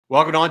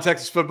Welcome to On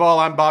Texas Football.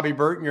 I'm Bobby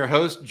Burton, your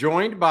host,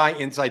 joined by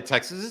Inside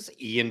Texas's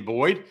Ian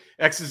Boyd,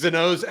 X's and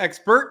O's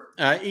expert.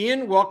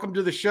 Ian, welcome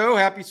to the show.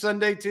 Happy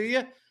Sunday to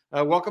you.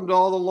 Welcome to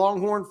all the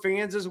Longhorn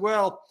fans as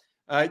well.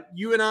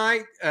 You and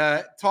I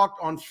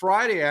talked on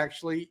Friday,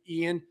 actually,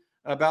 Ian,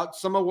 about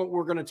some of what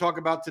we're going to talk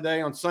about today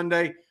on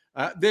Sunday.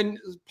 Then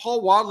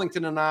Paul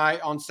Wadlington and I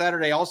on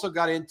Saturday also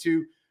got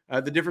into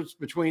the difference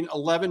between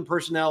 11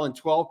 personnel and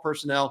 12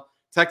 personnel.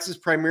 Texas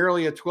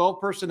primarily a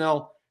 12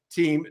 personnel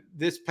team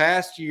this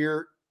past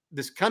year.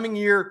 This coming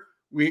year,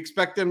 we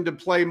expect them to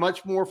play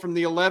much more from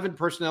the 11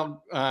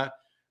 personnel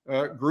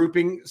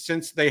grouping,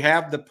 since they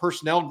have the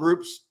personnel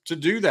groups to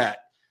do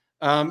that.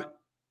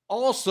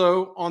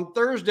 Also, on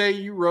Thursday,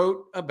 you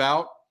wrote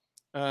about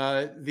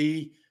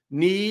the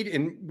need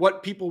and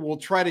what people will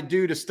try to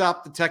do to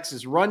stop the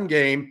Texas run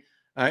game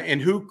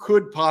and who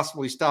could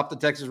possibly stop the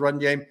Texas run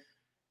game.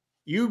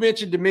 You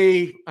mentioned to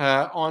me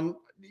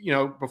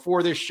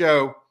before this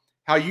show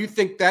how you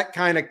think that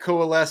kind of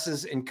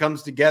coalesces and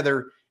comes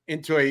together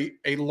into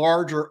a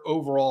larger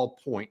overall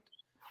point.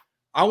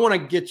 I want to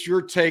get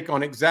your take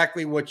on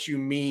exactly what you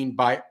mean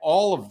by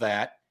all of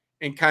that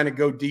and kind of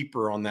go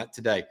deeper on that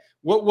today.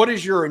 What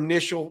is your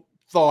initial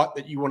thought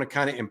that you want to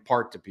kind of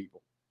impart to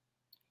people?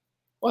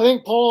 Well, I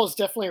think Paul is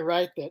definitely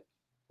right that,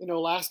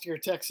 last year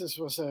Texas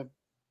was a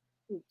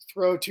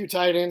throw two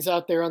tight ends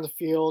out there on the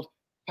field,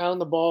 pound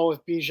the ball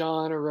with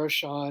Bijan or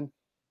Roschon,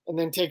 and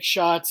then take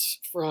shots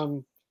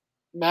from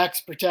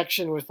max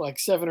protection with like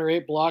 7 or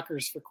 8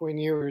 blockers for Quinn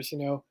Ewers.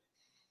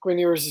 Quinn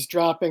Ewers is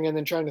dropping and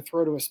then trying to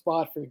throw to a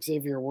spot for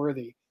Xavier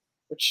Worthy,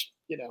 which,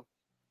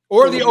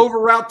 Or the over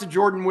route to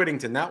Jordan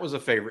Whittington. That was a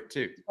favorite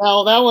too.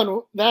 Well, that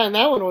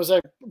one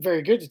was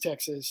very good to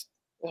Texas.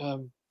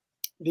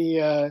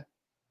 The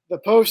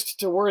post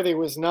to Worthy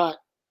was not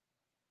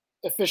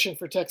efficient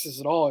for Texas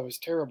at all. It was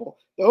terrible.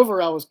 The over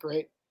route was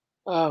great.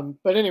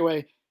 But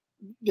anyway,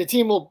 the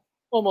team will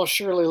almost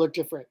surely look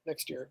different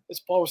next year.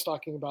 As Paul was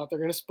talking about, they're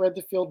going to spread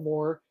the field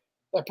more.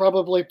 That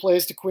probably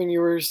plays to Quinn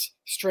Ewers'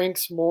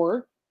 strengths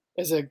more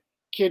as a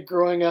kid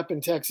growing up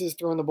in Texas,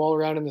 throwing the ball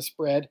around in the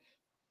spread.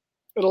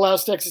 It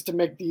allows Texas to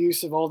make the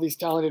use of all these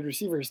talented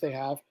receivers they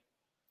have.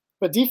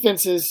 But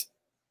defenses,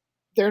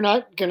 they're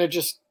not going to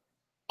just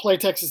play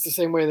Texas the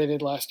same way they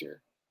did last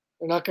year.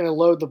 They're not going to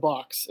load the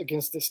box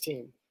against this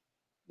team.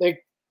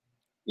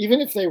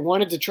 Even if they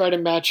wanted to try to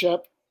match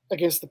up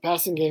against the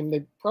passing game,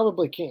 they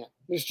probably can't.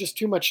 There's just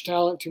too much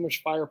talent, too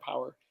much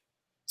firepower.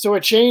 So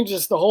it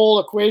changes the whole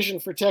equation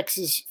for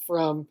Texas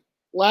from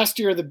last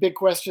year. The big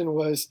question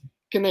was,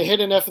 can they hit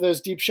enough of those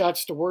deep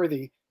shots to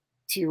Worthy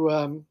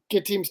to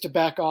get teams to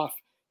back off?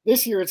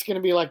 This year, it's going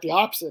to be like the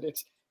opposite.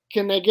 It's,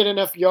 can they get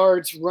enough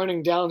yards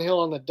running downhill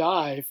on the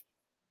dive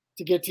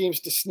to get teams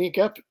to sneak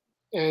up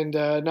and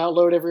not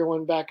load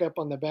everyone back up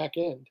on the back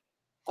end?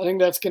 I think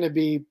that's going to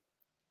be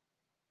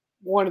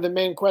one of the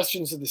main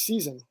questions of the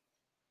season.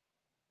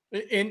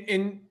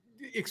 And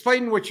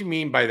explain what you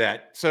mean by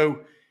that. So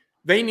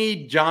they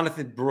need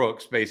Jonathan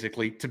Brooks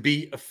basically to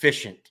be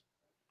efficient,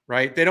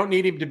 right? They don't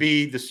need him to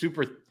be the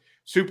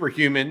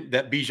superhuman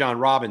that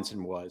Bijan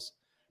Robinson was,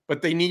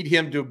 but they need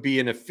him to be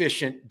an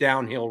efficient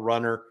downhill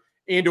runner,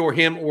 and or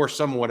him or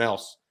someone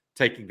else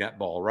taking that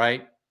ball,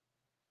 right?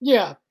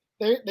 Yeah,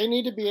 they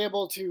need to be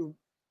able to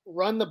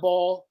run the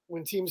ball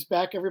when teams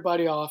back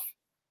everybody off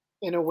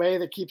in a way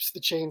that keeps the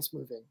chains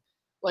moving.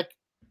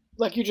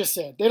 Like you just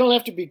said, they don't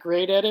have to be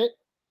great at it,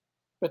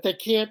 but they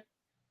can't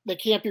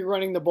be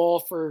running the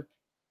ball for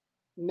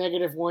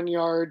 -1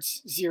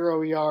 yards,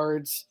 0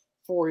 yards,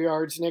 4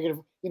 yards, negative.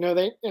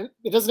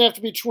 It doesn't have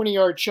to be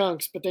 20-yard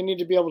chunks, but they need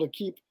to be able to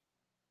keep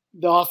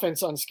the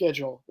offense on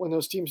schedule when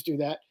those teams do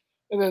that.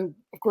 And then,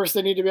 of course,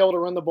 they need to be able to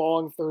run the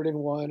ball on 3rd and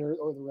 1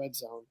 or the red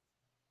zone.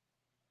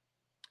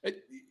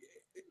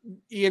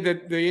 Ian,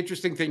 the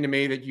interesting thing to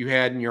me that you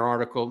had in your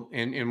article,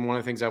 and one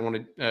of the things I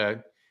want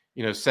to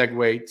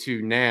segue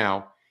to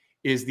now,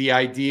 is the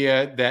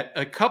idea that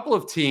a couple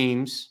of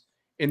teams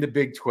in the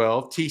Big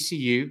 12,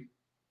 TCU,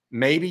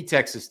 maybe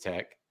Texas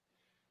Tech,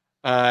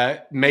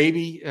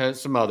 maybe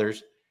some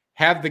others,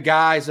 have the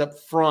guys up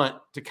front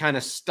to kind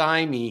of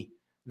stymie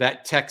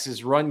that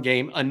Texas run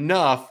game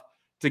enough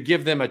to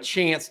give them a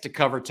chance to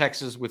cover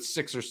Texas with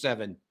 6 or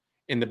 7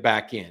 in the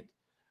back end.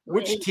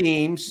 Which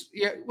teams,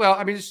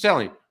 just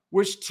telling you,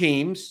 which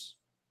teams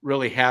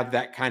really have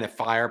that kind of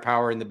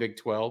firepower in the Big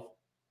 12?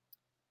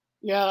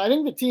 Yeah, I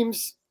think the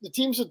teams,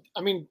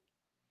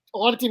 a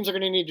lot of teams are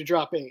going to need to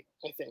drop 8,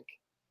 I think.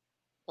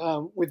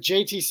 With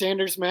JT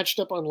Sanders matched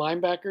up on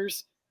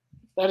linebackers,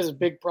 that is a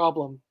big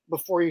problem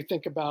before you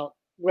think about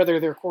whether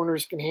their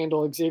corners can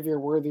handle Xavier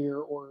Worthy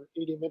or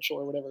E.D. Mitchell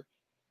or whatever.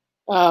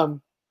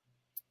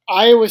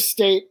 Iowa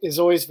State is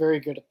always very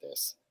good at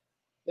this.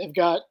 They've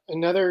got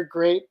another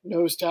great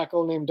nose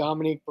tackle named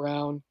Dominique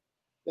Brown.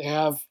 They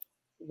have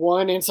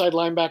one inside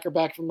linebacker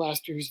back from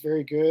last year who's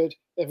very good.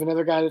 They have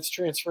another guy that's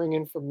transferring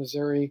in from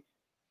Missouri.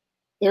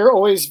 They're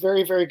always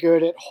very, very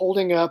good at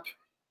holding up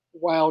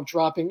while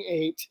dropping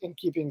 8 and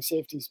keeping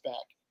safeties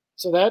back.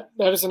 So that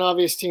is an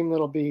obvious team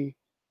that'll be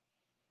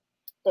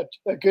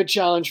a good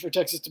challenge for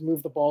Texas to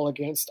move the ball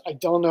against. I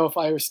don't know if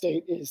Iowa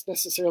State is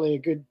necessarily a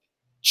good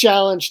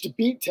challenge to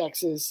beat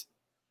Texas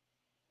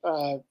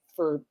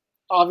for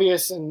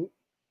obvious and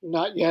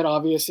not yet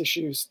obvious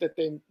issues that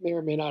they may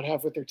or may not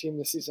have with their team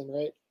this season,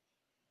 right?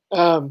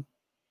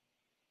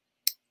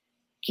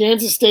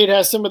 Kansas State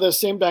has some of those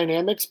same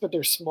dynamics, but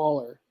they're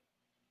smaller.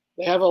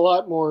 They have a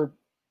lot more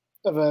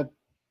of a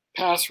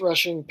pass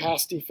rushing,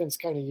 pass defense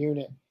kind of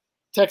unit.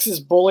 Texas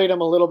bullied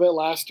them a little bit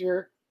last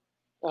year.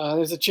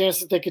 There's a chance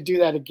that they could do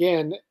that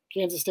again.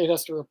 Kansas State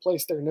has to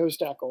replace their nose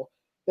tackle.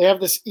 They have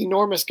this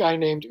enormous guy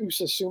named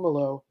Usa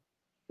Sumalo,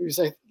 who's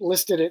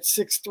listed at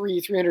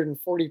 6'3",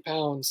 340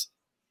 pounds,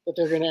 that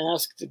they're going to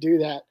ask to do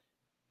that.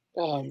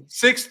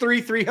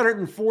 6'3",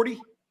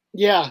 340?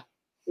 Yeah,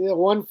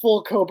 one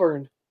full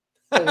Coburn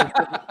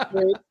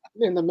right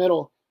in the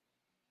middle.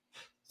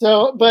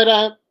 So,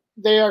 but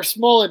they are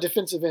small at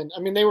defensive end.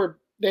 I mean,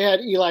 they had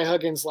Eli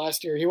Huggins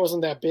last year. He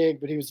wasn't that big,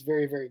 but he was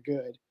very, very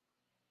good.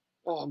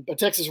 But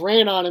Texas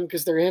ran on him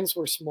because their ends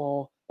were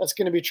small. That's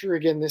going to be true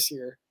again this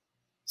year.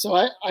 So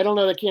I don't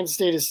know that Kansas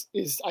State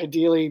is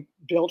ideally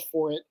built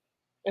for it.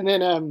 And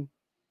then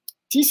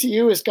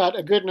TCU has got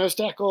a good nose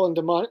tackle and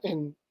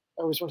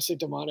I always want to say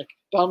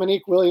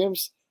Dominique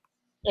Williams.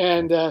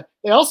 And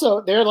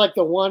they're like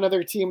the one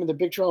other team in the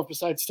Big 12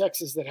 besides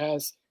Texas that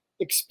has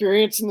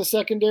experience in the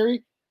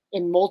secondary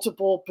and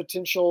multiple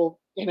potential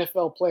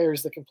NFL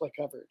players that can play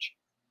coverage.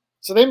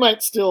 So they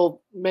might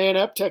still man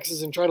up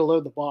Texas and try to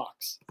load the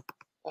box.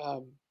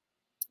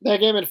 That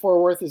game in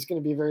Fort Worth is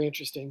going to be very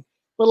interesting.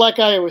 But like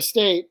Iowa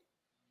State,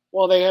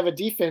 while they have a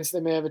defense, they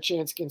may have a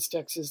chance against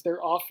Texas. Their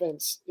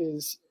offense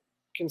is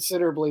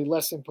considerably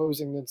less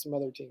imposing than some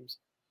other teams.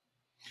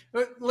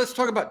 Let's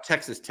talk about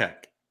Texas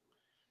Tech,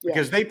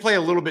 because they play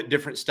a little bit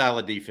different style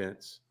of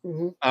defense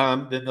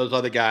than those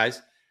other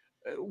guys.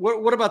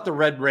 What about the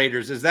Red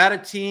Raiders? Is that a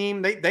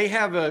team? They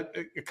have a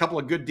couple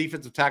of good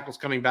defensive tackles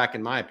coming back,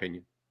 in my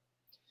opinion.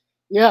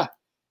 Yeah.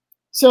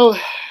 So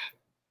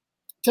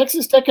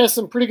Texas Tech has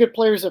some pretty good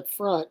players up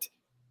front,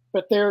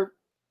 but they're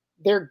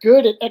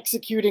good at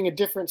executing a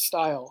different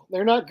style.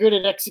 They're not good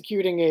at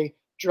executing a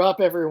drop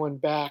everyone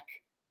back,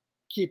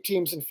 keep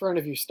teams in front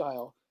of you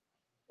style.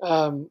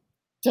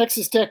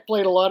 Texas Tech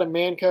played a lot of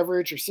man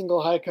coverage or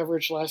single high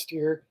coverage last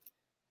year.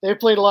 They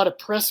played a lot of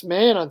press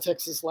man on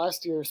Texas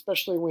last year,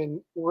 especially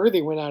when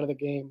Worthy went out of the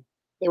game.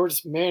 They were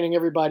just manning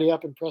everybody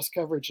up in press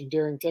coverage and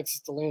daring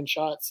Texas to land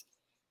shots.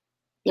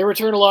 They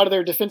return a lot of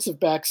their defensive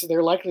backs, so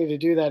they're likely to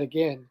do that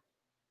again.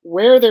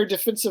 Where their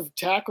defensive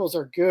tackles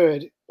are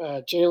good,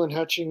 Jalen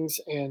Hutchings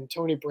and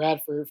Tony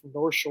Bradford from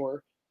North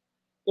Shore,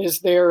 is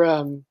they're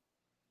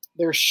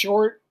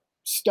short,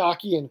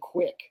 stocky, and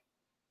quick.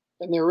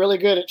 And they're really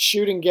good at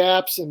shooting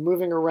gaps and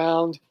moving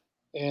around.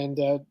 And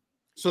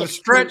so the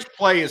stretch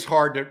play is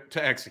hard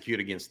to execute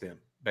against them,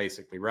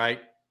 basically,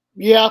 right?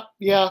 Yeah.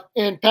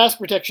 And pass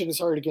protection is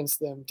hard against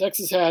them.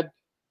 Texas had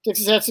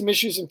some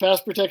issues in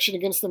pass protection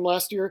against them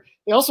last year.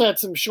 They also had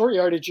some short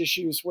yardage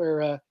issues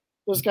where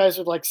those guys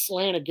would like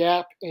slant a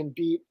gap and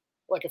beat,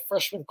 like a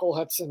freshman Cole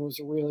Hudson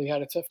really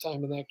had a tough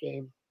time in that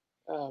game.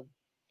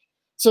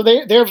 So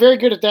they're very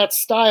good at that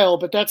style,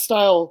 but that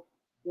style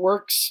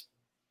works.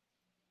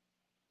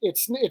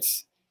 It's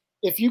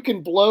if you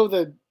can blow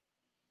the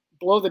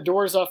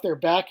doors off their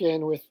back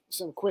end with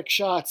some quick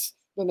shots,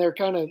 then their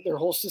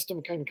whole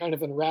system can kind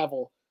of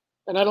unravel.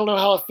 And I don't know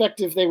how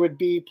effective they would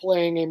be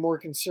playing a more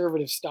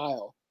conservative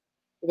style.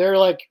 They're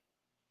like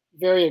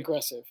very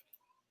aggressive.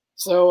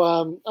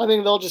 So I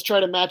think they'll just try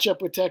to match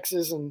up with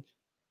Texas and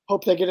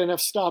hope they get enough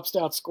stops to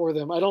outscore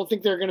them. I don't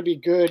think they're going to be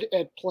good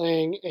at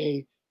playing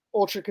a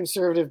ultra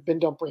conservative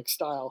bend don't break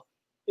style,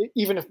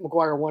 even if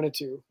McGuire wanted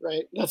to,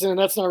 right?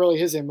 That's not really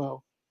his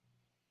MO.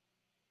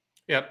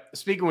 Yep.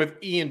 Speaking with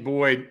Ian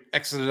Boyd,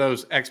 X's and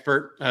O's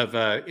expert of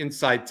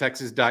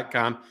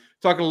InsideTexas.com,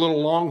 talking a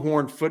little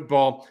Longhorn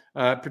football,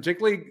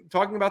 particularly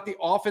talking about the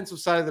offensive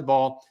side of the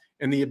ball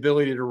and the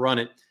ability to run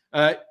it.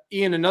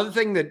 Ian, another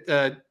thing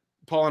that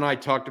Paul and I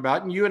talked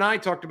about, and you and I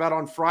talked about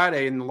on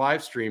Friday in the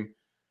live stream,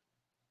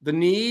 the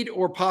need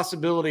or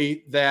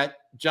possibility that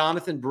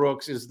Jonathan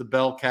Brooks is the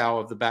bell cow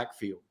of the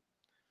backfield.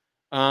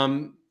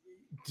 Do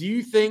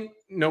you think,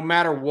 no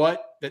matter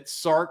what, that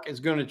Sark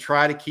is going to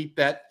try to keep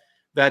that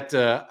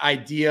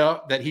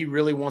idea that he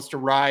really wants to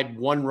ride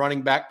one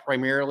running back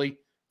primarily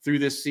through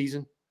this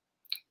season?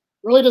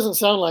 Really doesn't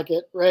sound like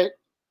it, right?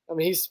 I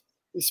mean, he's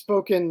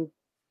spoken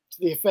to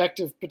the effect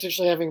of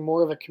potentially having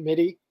more of a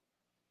committee.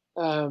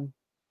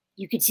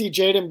 You could see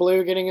Jaden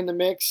Blue getting in the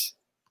mix.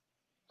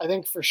 I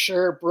think for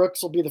sure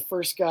Brooks will be the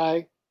first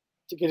guy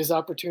to get his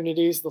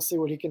opportunities. They'll see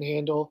what he can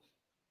handle.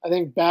 I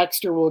think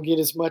Baxter will get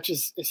as much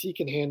as he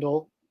can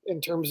handle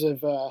in terms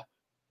of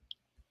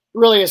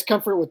really his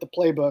comfort with the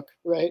playbook,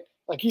 right?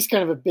 Like, he's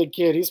kind of a big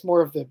kid. He's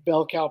more of the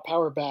bell cow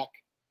power back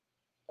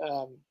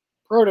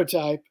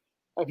prototype.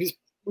 I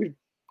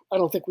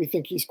don't think we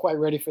think he's quite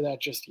ready for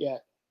that just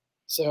yet.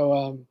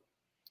 So,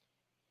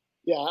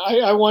 yeah,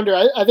 I wonder.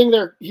 I think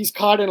he's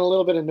caught in a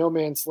little bit of no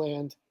man's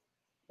land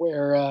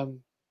where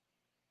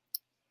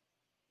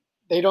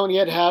they don't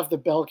yet have the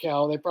bell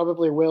cow. They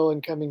probably will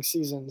in coming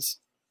seasons,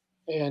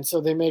 and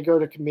so they may go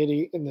to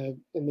committee in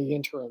the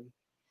interim.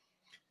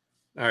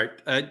 All right.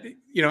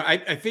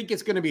 I think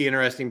it's going to be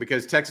interesting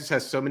because Texas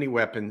has so many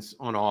weapons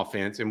on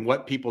offense and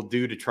what people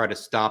do to try to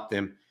stop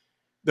them.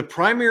 The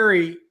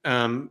primary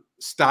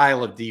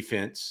style of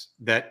defense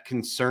that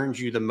concerns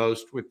you the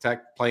most with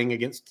Tech playing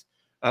against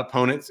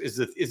opponents is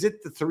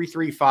it the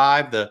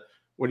 3-3-5? The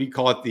what do you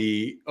call it?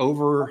 The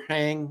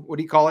overhang? What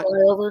do you call it?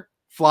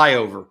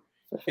 Flyover.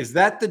 Is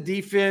that the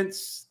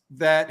defense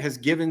that has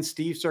given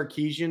Steve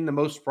Sarkisian the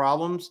most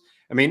problems?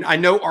 I mean, I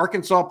know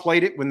Arkansas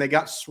played it when they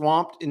got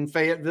swamped in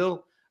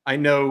Fayetteville. I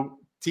know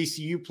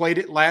TCU played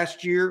it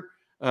last year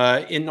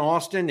in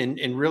Austin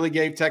and really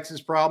gave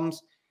Texas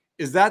problems.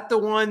 Is that the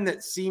one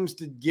that seems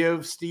to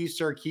give Steve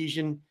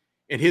Sarkisian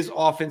and his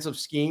offensive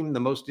scheme the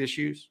most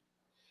issues?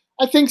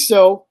 I think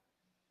so,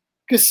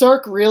 because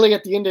Sark really,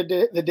 at the end of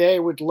the day,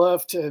 would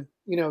love to,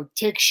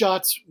 take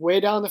shots way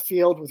down the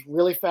field with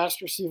really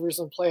fast receivers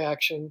on play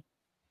action,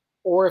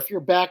 or if you're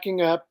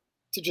backing up,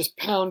 to just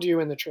pound you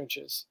in the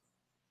trenches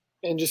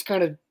and just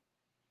kind of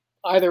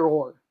either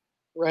or,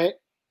 right?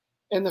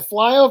 And the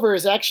flyover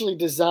is actually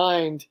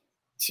designed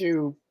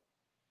to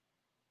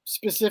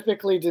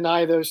specifically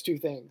deny those two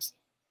things.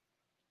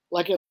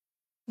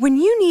 When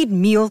you need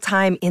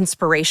mealtime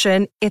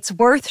inspiration, it's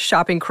worth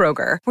shopping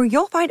Kroger, where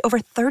you'll find over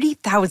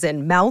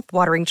 30,000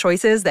 mouth-watering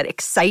choices that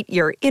excite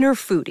your inner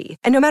foodie.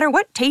 And no matter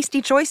what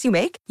tasty choice you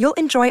make, you'll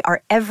enjoy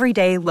our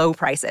everyday low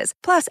prices,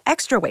 plus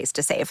extra ways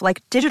to save,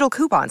 like digital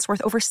coupons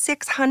worth over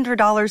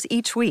 $600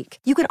 each week.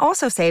 You can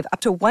also save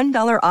up to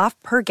 $1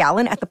 off per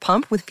gallon at the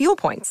pump with fuel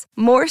points.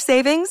 More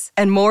savings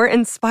and more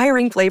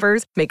inspiring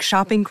flavors make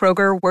shopping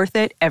Kroger worth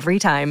it every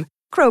time.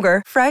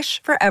 Kroger,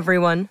 fresh for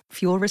everyone.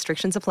 Fuel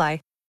restrictions apply.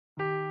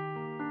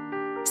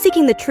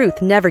 Seeking the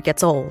truth never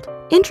gets old.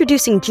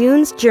 Introducing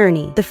June's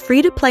Journey, the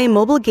free-to-play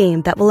mobile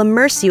game that will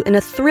immerse you in a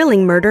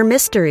thrilling murder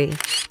mystery.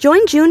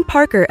 Join June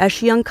Parker as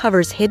she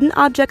uncovers hidden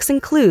objects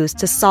and clues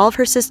to solve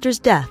her sister's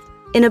death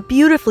in a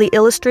beautifully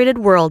illustrated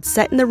world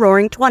set in the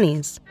Roaring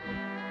 '20s.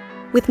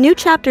 With new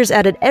chapters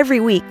added every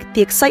week,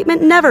 the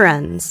excitement never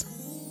ends.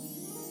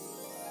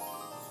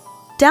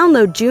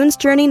 Download June's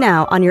Journey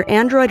now on your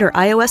Android or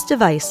iOS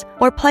device,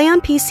 or play on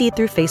PC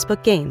through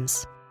Facebook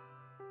Games.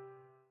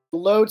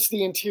 Loads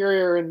the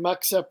interior and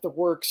mucks up the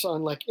works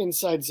on like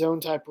inside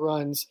zone type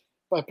runs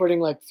by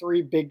putting like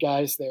 3 big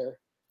guys there.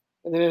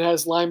 And then it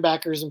has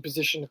linebackers in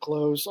position to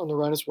close on the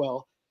run as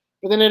well.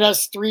 But then it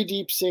has 3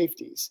 deep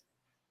safeties.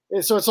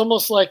 And so it's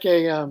almost like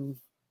a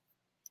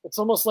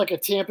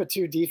Tampa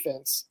 2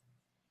 defense,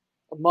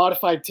 a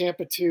modified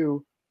Tampa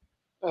 2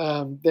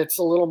 that's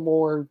a little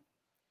more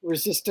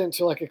resistant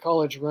to like a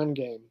college run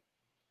game.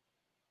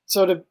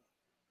 So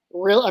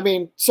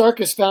Sark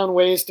has found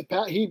ways to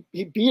he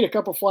beat a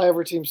couple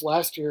flyover teams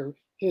last year.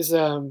 His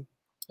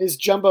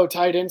jumbo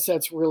tight end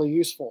set's really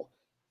useful.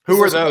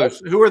 Who are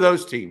those? Who are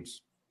those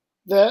teams?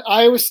 The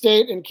Iowa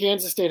State and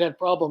Kansas State had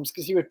problems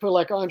because he would put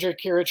like Andre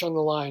Karich on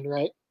the line,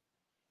 right?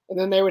 And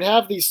then they would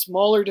have these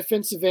smaller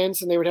defensive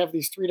ends and they would have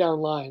these 3-down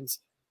lines.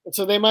 And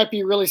so they might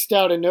be really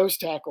stout in nose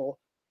tackle,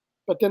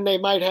 but then they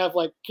might have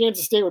like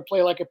Kansas State would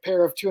play like a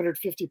pair of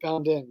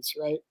 250-pound ends,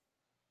 right?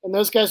 And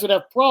those guys would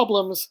have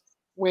problems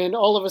when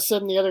all of a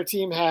sudden the other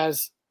team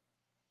has,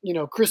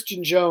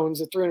 Christian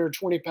Jones at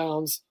 320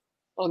 pounds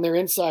on their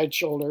inside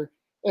shoulder,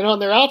 and on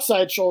their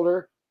outside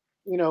shoulder,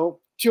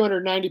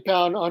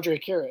 290-pound Andre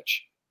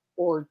Karich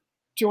or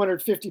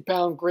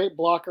 250-pound great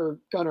blocker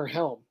Gunnar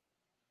Helm.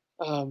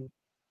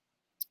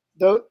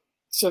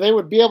 So they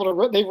would be able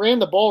to. They ran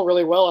the ball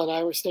really well at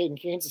Iowa State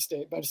and Kansas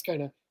State by just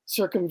kind of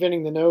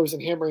circumventing the nose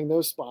and hammering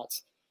those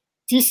spots.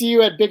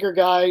 TCU had bigger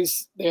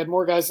guys. They had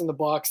more guys in the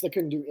box. They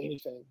couldn't do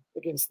anything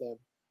against them.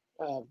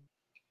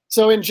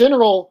 So in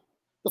general,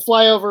 the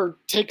flyover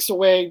takes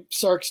away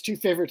Sark's 2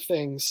 favorite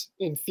things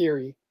in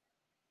theory.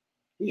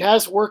 He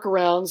has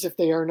workarounds if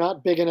they are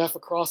not big enough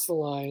across the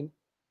line.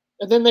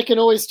 And then they can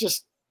always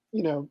just,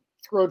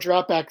 throw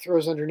drop back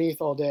throws underneath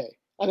all day.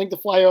 I think the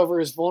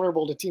flyover is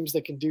vulnerable to teams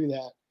that can do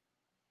that.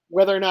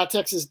 Whether or not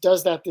Texas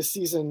does that this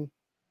season,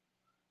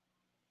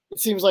 it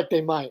seems like they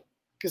might,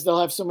 because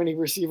they'll have so many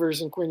receivers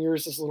and Quinn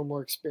Ewers is a little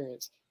more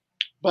experienced.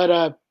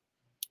 But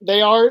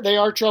they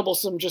are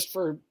troublesome just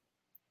for,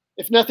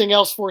 if nothing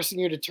else, forcing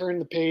you to turn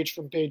the page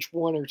from page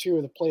 1 or 2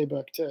 of the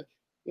playbook to,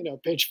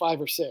 page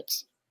 5 or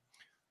 6.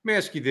 Let me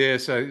ask you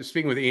this.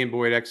 Speaking with Ian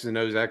Boyd, X's and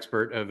O's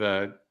expert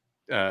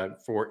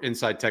for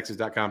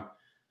InsideTexas.com,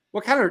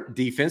 what kind of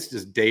defense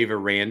does Dave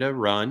Aranda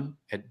run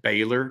at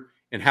Baylor,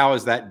 and how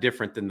is that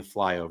different than the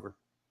flyover?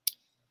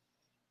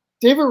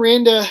 Dave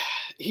Aranda,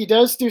 he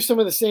does do some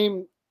of the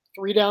same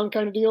 3-down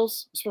kind of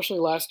deals, especially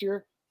last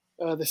year.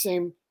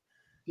 The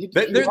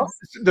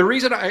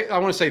reason I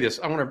want to say this,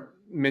 I want to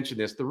mention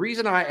this. The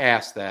reason I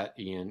asked that,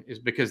 Ian, is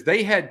because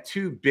they had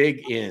 2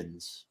 big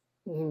ends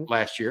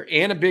last year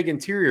and a big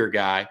interior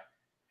guy,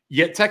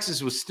 yet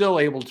Texas was still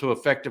able to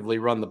effectively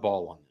run the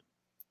ball on them.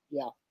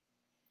 Yeah,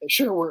 they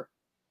sure were.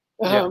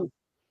 Yeah.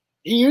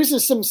 He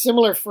uses some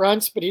similar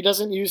fronts, but he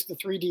doesn't use the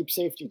 3 deep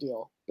safety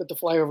deal that the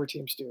flyover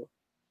teams do.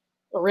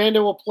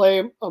 Aranda will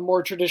play a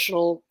more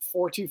traditional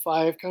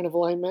 4-2-5 kind of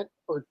alignment,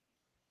 or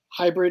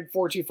hybrid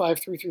 4-2-5,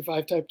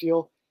 3-3-5 type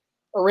deal.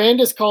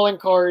 Aranda's calling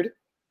card,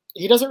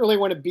 he doesn't really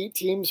want to beat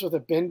teams with a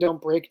bend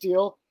don't break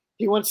deal.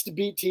 He wants to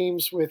beat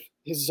teams with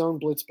his zone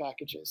blitz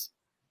packages.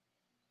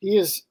 He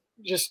is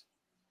just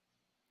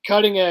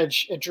cutting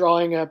edge at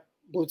drawing up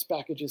blitz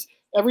packages.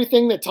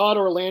 Everything that Todd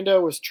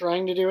Orlando was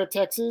trying to do at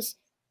Texas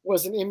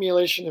was an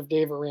emulation of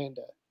Dave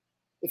Aranda.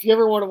 If you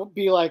ever want to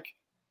be like,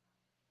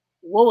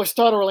 what was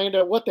Todd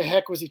Orlando? What the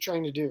heck was he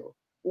trying to do?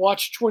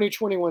 Watch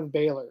 2021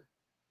 Baylor,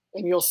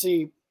 and you'll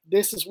see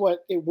this is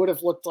what it would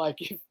have looked like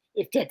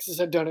if Texas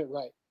had done it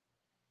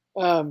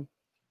right.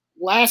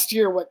 Last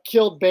year, what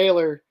killed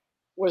Baylor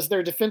was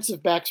their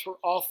defensive backs were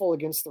awful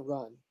against the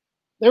run.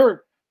 They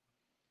were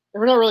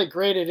not really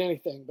great at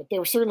anything, but they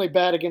were certainly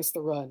bad against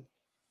the run.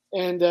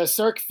 And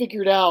Sark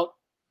figured out,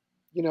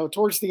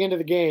 towards the end of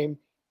the game,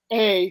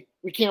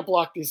 we can't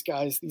block these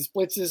guys. These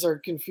blitzes are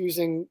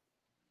confusing.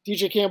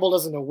 DJ Campbell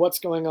doesn't know what's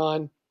going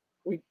on.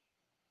 We're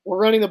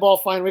running the ball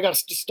fine. We got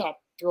to just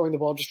stop throwing the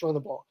ball, just run the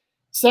ball.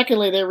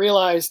 Secondly, they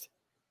realized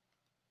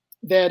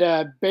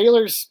that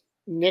Baylor's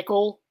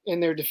nickel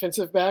and their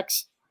defensive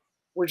backs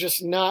were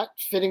just not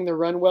fitting the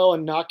run well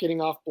and not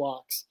getting off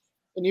blocks.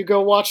 And you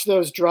go watch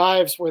those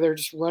drives where they're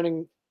just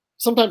running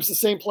sometimes the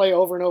same play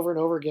over and over and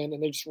over again,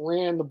 and they just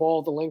ran the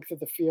ball the length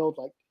of the field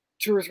like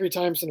 2 or 3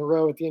 times in a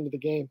row at the end of the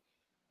game.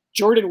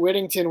 Jordan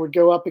Whittington would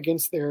go up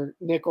against their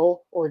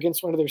nickel or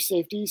against one of their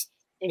safeties,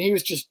 and he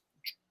was just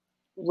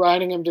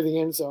riding him to the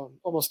end zone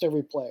almost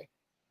every play.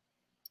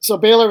 So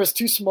Baylor was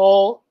too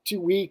small,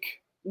 too weak,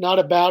 not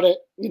about it,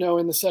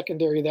 in the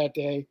secondary that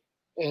day,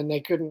 and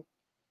they couldn't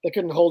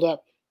hold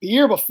up. The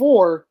year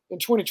before, in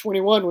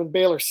 2021, when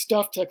Baylor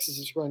stuffed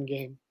Texas's run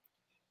game,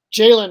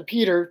 Jalen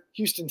Peter,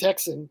 Houston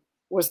Texan,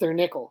 was their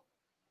nickel.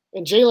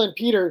 And Jalen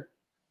Peter,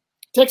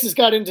 Texas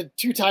got into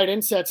 2 tight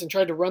end sets and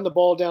tried to run the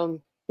ball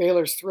down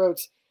Baylor's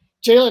throats.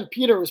 Jalen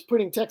Peter was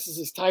putting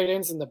Texas's tight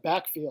ends in the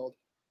backfield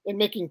and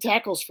making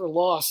tackles for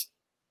loss,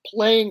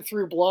 playing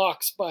through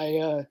blocks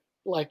by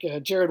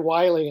Jared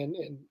Wiley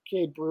and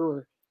Cade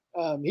Brewer.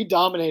 He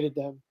dominated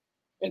them.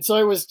 And so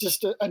it was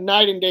just a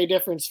night and day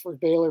difference for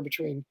Baylor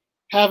between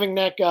having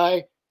that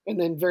guy and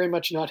then very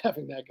much not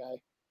having that guy.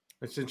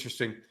 That's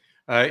interesting.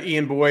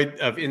 Ian Boyd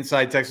of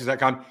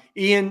InsideTexas.com.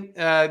 Ian,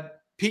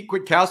 Pete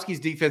Kwiatkowski's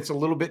defense a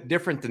little bit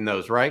different than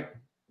those, right?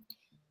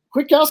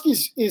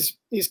 Kwiatkowski's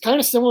is kind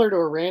of similar to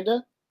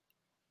Aranda.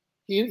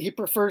 He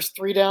prefers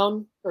 3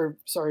 down,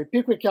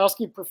 Pete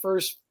Kwiatkowski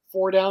prefers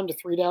 4 down to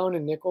 3 down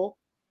and nickel.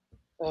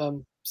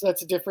 So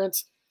that's a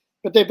difference.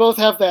 But they both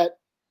have that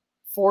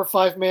 4 or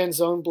 5 man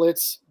zone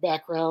blitz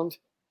background.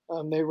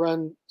 They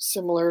run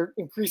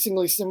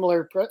increasingly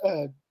similar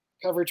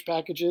coverage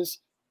packages.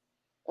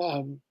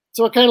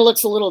 So it kind of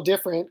looks a little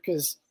different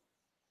because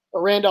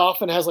Aranda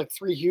often has like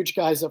 3 huge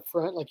guys up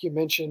front, like you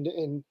mentioned,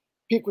 and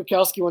Pete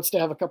Kwiatkowski wants to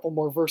have a couple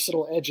more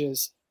versatile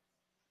edges.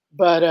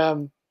 But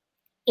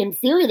in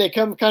theory, they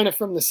come kind of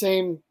from the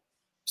same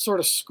sort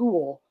of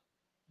school,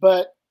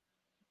 but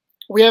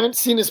we haven't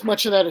seen as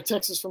much of that at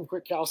Texas from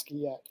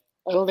Kwiatkowski yet.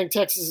 I don't think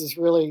Texas has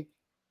really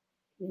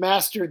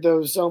mastered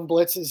those zone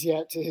blitzes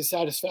yet to his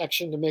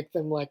satisfaction to make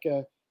them like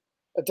a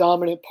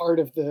dominant part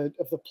of the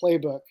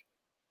playbook.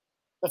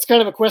 That's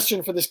kind of a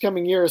question for this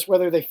coming year, is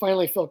whether they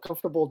finally feel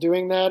comfortable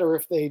doing that or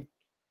if they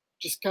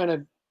just kind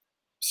of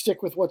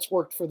stick with what's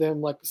worked for them,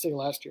 like say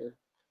last year.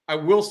 I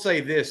will say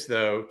this,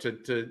 though,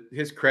 to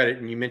his credit,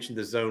 and you mentioned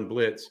the zone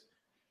blitz,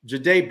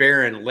 Jahdae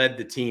Barron led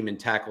the team in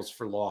tackles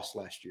for loss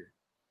last year.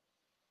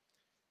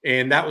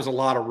 And that was a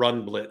lot of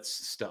run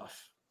blitz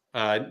stuff.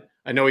 I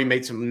know he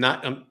made some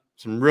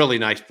really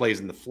nice plays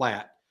in the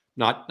flat.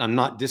 I'm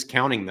not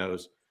discounting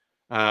those.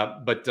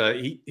 But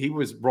he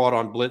was brought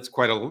on blitz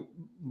quite a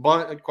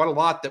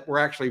lot that were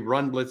actually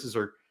run blitzes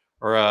or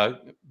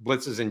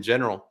blitzes in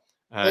general,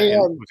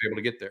 and was able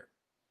to get there.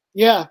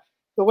 Yeah,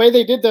 the way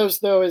they did those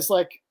though is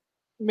like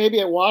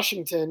maybe at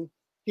Washington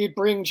he'd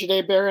bring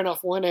Jahdae Barron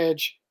off one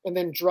edge and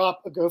then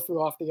drop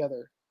Ogofu off the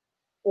other,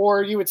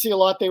 or you would see a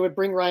lot they would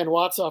bring Ryan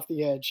Watts off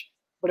the edge,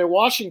 but at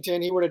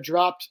Washington he would have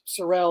dropped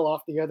Sorrell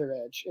off the other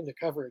edge into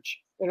coverage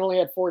and only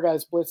had 4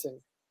 guys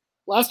blitzing.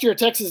 Last year at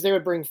Texas they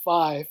would bring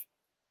 5.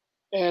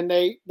 And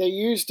they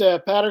used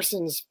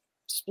Patterson's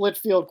split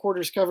field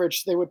quarters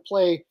coverage. They would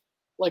play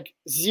like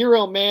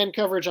 0 man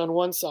coverage on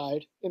one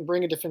side and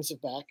bring a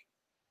defensive back.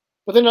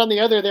 But then on the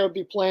other, they would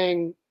be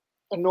playing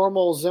a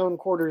normal zone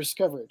quarters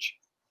coverage.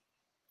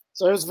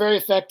 So it was very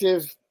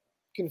effective,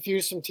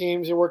 confused some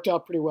teams. It worked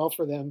out pretty well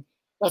for them.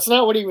 That's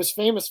not what he was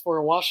famous for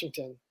in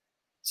Washington.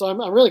 So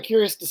I'm really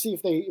curious to see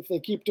if they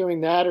keep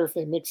doing that or if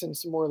they mix in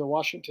some more of the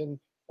Washington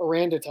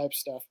Aranda type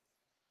stuff.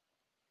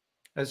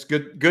 That's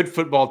good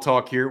football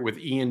talk here with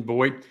Ian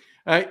Boyd.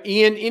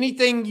 Ian,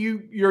 anything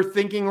you're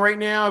thinking right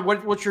now?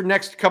 What's your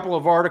next couple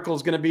of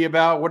articles going to be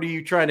about? What are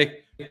you trying to?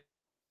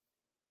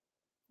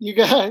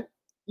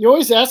 You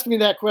always ask me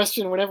that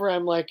question whenever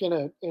I'm like in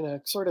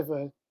a sort of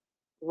a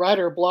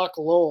writer block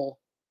lull.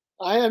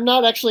 I am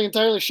not actually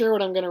entirely sure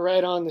what I'm going to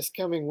write on this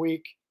coming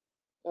week.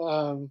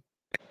 But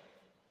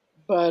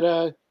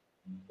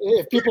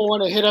if people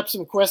want to hit up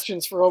some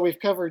questions for what we've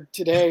covered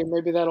today,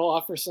 maybe that'll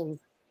offer some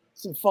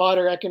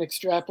fodder. I can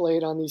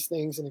extrapolate on these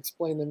things and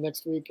explain them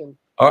next week. And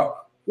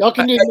y'all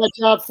can do my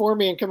job for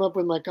me and come up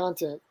with my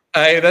content.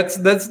 Hey, that's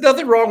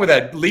nothing wrong with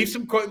that. Leave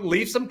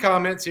some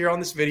comments here on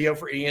this video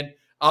for Ian.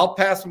 I'll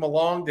pass them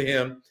along to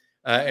him,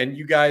 and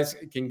you guys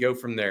can go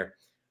from there.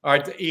 All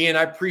right, Ian,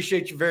 I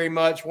appreciate you very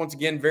much. Once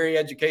again, very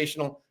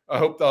educational. I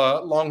hope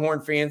the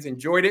Longhorn fans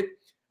enjoyed it.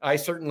 I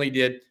certainly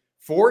did.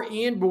 For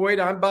Ian Boyd,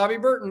 I'm Bobby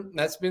Burton.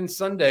 That's been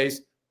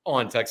Sundays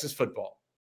on Texas Football.